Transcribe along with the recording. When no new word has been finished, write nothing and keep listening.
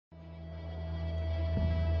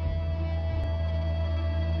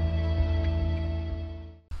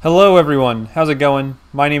Hello everyone, how's it going?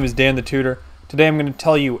 My name is Dan the Tutor. Today I'm going to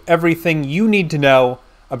tell you everything you need to know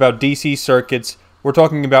about DC circuits. We're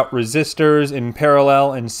talking about resistors in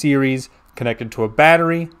parallel and series connected to a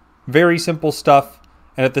battery. Very simple stuff,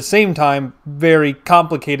 and at the same time, very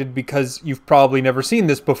complicated because you've probably never seen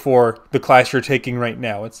this before the class you're taking right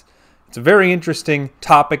now. It's a very interesting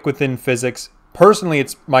topic within physics. Personally,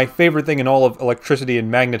 it's my favorite thing in all of electricity and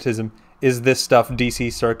magnetism is this stuff,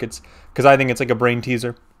 DC circuits, because I think it's like a brain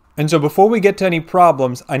teaser. And so before we get to any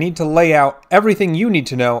problems, I need to lay out everything you need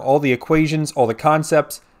to know, all the equations, all the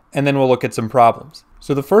concepts, and then we'll look at some problems.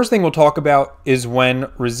 So the first thing we'll talk about is when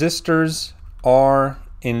resistors are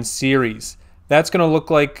in series. That's going to look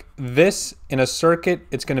like this in a circuit.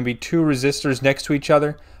 It's going to be two resistors next to each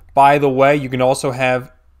other. By the way, you can also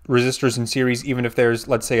have resistors in series even if there's,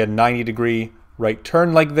 let's say, a 90-degree right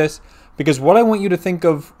turn like this. Because what I want you to think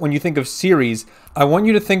of when you think of series, I want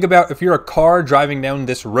you to think about if you're a car driving down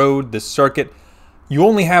this road, this circuit, you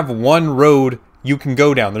only have one road you can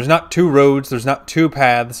go down. There's not two roads, there's not two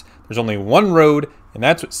paths, there's only one road, and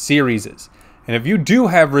that's what series is. And if you do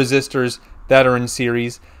have resistors that are in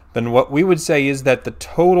series, then what we would say is that the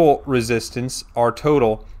total resistance, R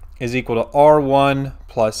total, is equal to R1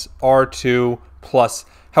 plus R2 plus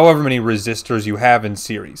however many resistors you have in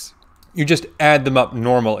series. You just add them up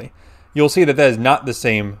normally. You'll see that that is not the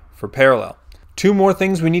same for parallel. Two more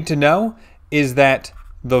things we need to know is that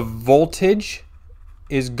the voltage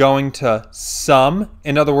is going to sum.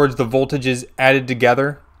 In other words, the voltages added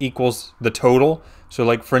together equals the total. So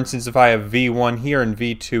like for instance, if I have V1 here and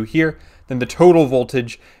V2 here, then the total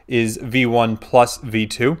voltage is V1 plus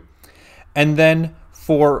V2. And then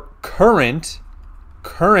for current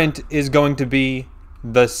is going to be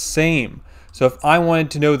the same. So if I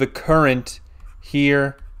wanted to know the current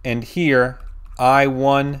here and here,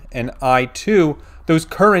 I1 and I2, those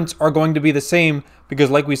currents are going to be the same because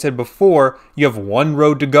like we said before, you have one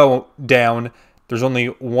road to go down. There's only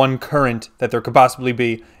one current that there could possibly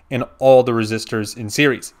be in all the resistors in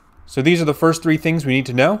series. So these are the first three things we need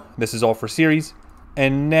to know. This is all for series.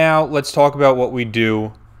 And now let's talk about what we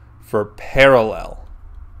do for parallel,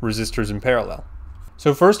 resistors in parallel.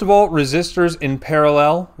 So first of all, resistors in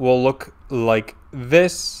parallel will look like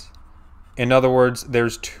this. In other words,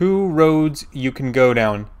 there's two roads you can go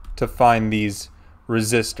down to find these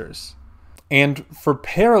resistors. And for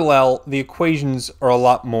parallel, the equations are a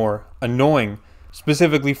lot more annoying,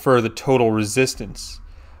 specifically for the total resistance.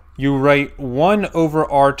 You write 1 over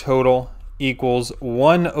R total equals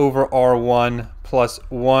 1 over R1 plus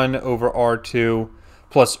 1 over R2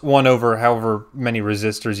 plus 1 over however many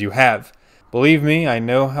resistors you have. Believe me, I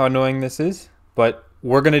know how annoying this is, but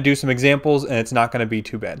we're going to do some examples and it's not going to be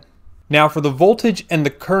too bad. Now for the voltage and the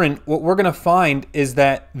current, what we're going to find is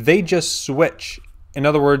that they just switch. In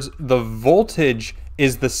other words, the voltage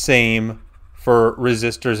is the same for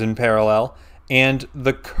resistors in parallel, and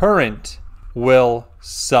the current will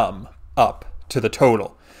sum up to the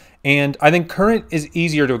total. And I think current is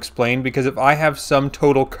easier to explain because if I have some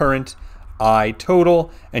total current, I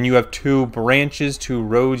total, and you have two branches, two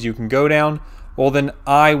roads you can go down, well then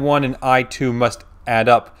I1 and I2 must add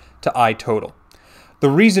up to I total. The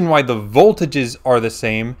reason why the voltages are the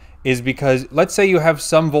same is because let's say you have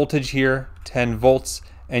some voltage here, 10 volts,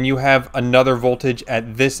 and you have another voltage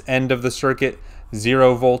at this end of the circuit,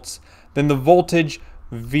 0 volts, then the voltage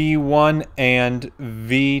V1 and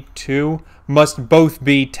V2 must both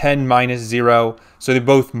be 10 minus 0, so they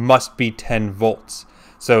both must be 10 volts.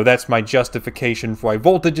 So that's my justification for why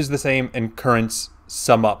voltage is the same and currents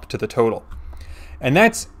sum up to the total. And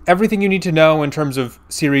that's everything you need to know in terms of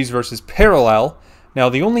series versus parallel. Now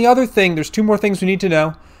the only other thing, there's two more things we need to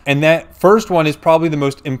know, and that first one is probably the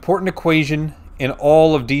most important equation in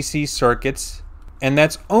all of DC circuits, and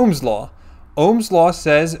that's Ohm's law. Ohm's law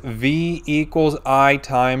says V equals I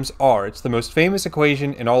times R. It's the most famous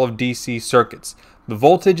equation in all of DC circuits. The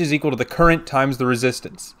voltage is equal to the current times the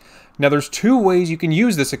resistance. Now there's two ways you can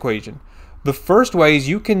use this equation. The first way is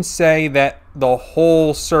you can say that the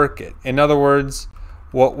whole circuit, in other words,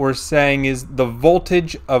 what we're saying is the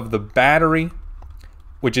voltage of the battery,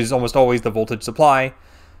 which is almost always the voltage supply,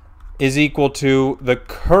 is equal to the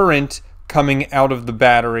current coming out of the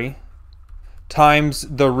battery times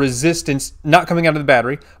the resistance, not coming out of the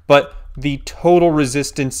battery, but the total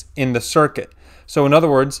resistance in the circuit. So in other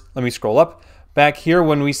words, let me scroll up. Back here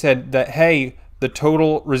when we said that, hey, the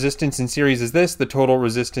total resistance in series is this, the total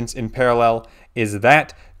resistance in parallel is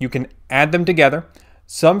that, you can add them together.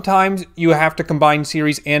 Sometimes you have to combine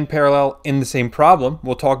series and parallel in the same problem.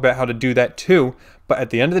 We'll talk about how to do that too. But at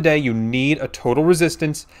the end of the day, you need a total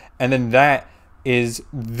resistance, and then that is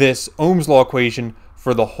this Ohm's law equation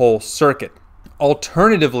for the whole circuit.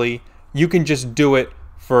 Alternatively, you can just do it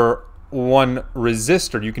for one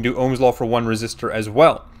resistor. You can do Ohm's law for one resistor as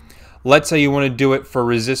well. Let's say you want to do it for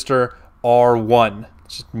resistor R1.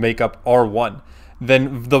 Just make up R1.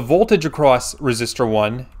 Then the voltage across resistor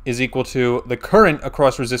 1 is equal to the current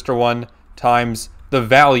across resistor 1 times the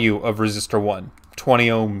value of resistor 1, 20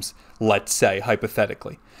 ohms, let's say,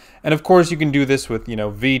 hypothetically. And of course, you can do this with,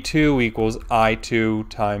 V2 equals I2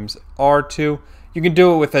 times R2. You can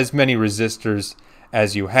do it with as many resistors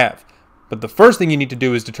as you have. But the first thing you need to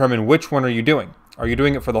do is determine which one are you doing. Are you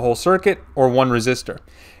doing it for the whole circuit or one resistor?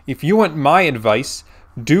 If you want my advice,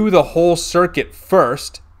 do the whole circuit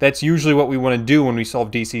first. That's usually what we want to do when we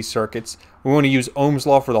solve DC circuits. We want to use Ohm's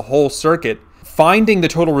law for the whole circuit, finding the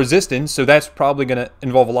total resistance, so that's probably going to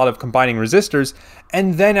involve a lot of combining resistors.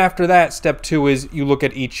 And then after that, step 2 is you look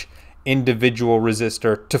at each individual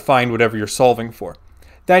resistor to find whatever you're solving for.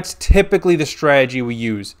 That's typically the strategy we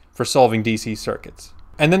use for solving DC circuits.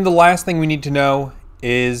 And then the last thing we need to know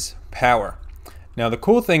is power. Now the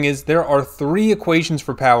cool thing is there are 3 equations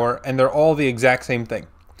for power, and they're all the exact same thing.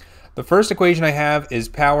 The first equation I have is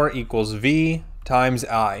power equals V times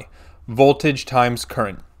I, voltage times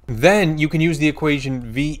current. Then you can use the equation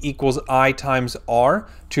V equals I times R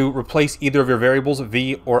to replace either of your variables,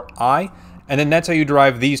 V or I, and then that's how you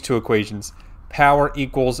derive these 2 equations. Power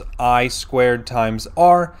equals I squared times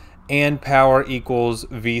R, and power equals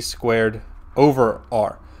V squared over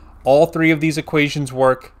R. All 3 of these equations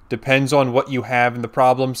work, depends on what you have in the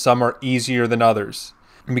problem. Some are easier than others.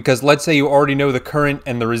 Because let's say you already know the current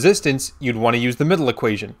and the resistance, you'd want to use the middle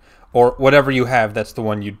equation, or whatever you have, that's the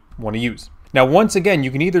one you'd want to use. Now once again,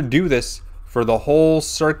 you can either do this for the whole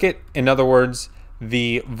circuit, in other words,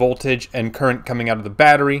 the voltage and current coming out of the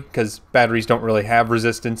battery, because batteries don't really have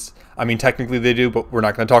resistance. I mean, technically they do, but we're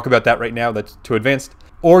not going to talk about that right now, that's too advanced.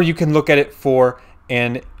 Or you can look at it for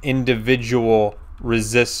an individual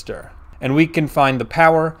resistor. And we can find the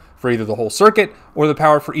power for either the whole circuit or the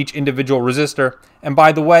power for each individual resistor. And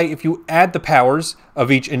by the way, if you add the powers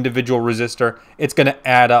of each individual resistor, it's going to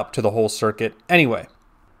add up to the whole circuit anyway.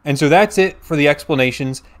 And so that's it for the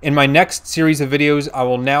explanations. In my next series of videos, I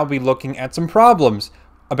will now be looking at some problems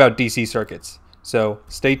about DC circuits. So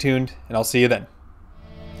stay tuned, and I'll see you then.